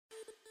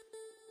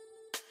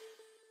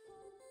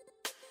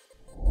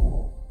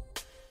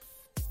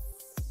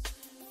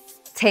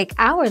Take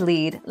our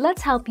lead,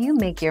 let's help you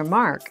make your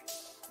mark.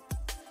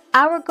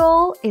 Our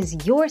goal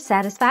is your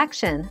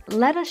satisfaction.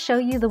 Let us show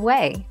you the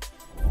way.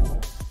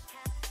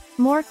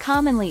 More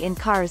commonly in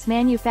cars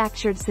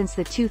manufactured since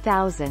the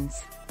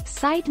 2000s,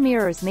 side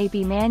mirrors may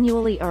be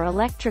manually or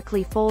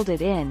electrically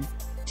folded in,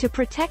 to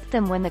protect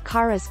them when the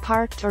car is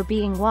parked or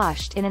being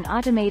washed in an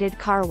automated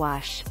car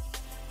wash.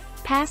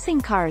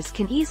 Passing cars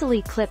can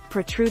easily clip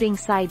protruding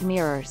side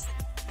mirrors.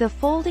 The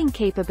folding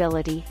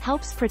capability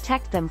helps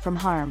protect them from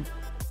harm.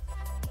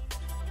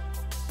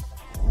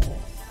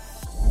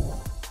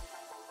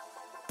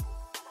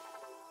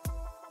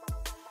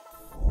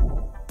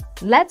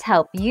 Let's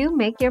help you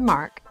make your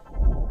mark.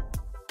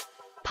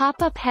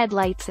 Pop-up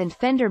headlights and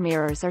fender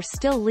mirrors are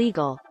still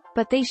legal,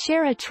 but they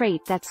share a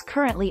trait that's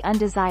currently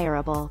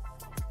undesirable.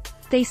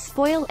 They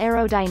spoil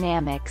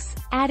aerodynamics,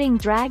 adding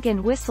drag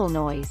and whistle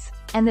noise,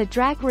 and the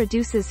drag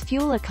reduces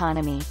fuel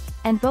economy,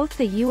 and both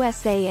the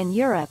USA and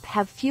Europe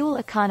have fuel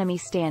economy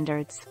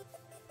standards.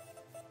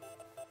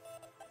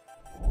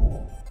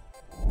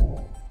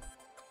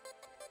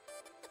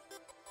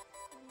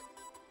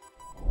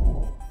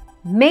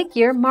 Make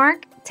your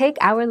mark, take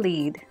our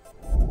lead.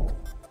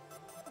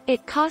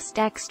 It cost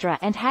extra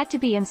and had to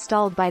be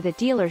installed by the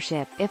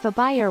dealership if a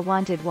buyer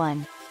wanted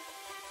one.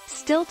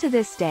 Still to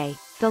this day,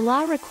 the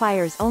law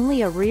requires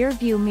only a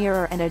rear-view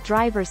mirror and a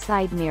driver's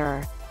side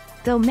mirror,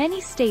 though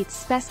many states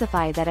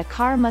specify that a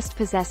car must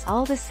possess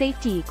all the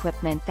safety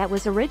equipment that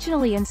was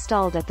originally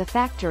installed at the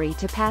factory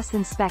to pass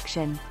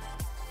inspection.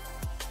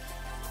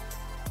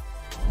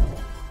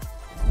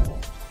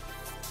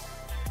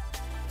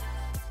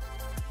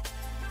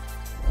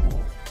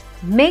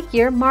 Make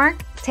your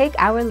mark, take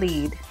our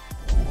lead.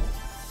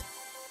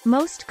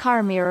 Most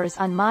car mirrors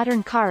on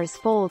modern cars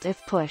fold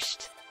if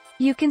pushed.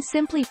 You can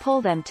simply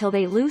pull them till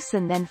they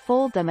loosen, then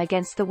fold them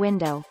against the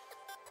window.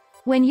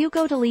 When you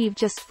go to leave,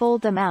 just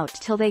fold them out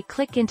till they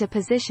click into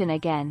position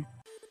again.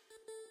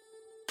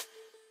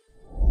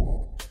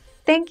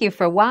 Thank you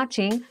for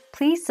watching.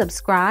 Please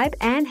subscribe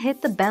and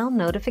hit the bell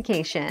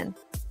notification.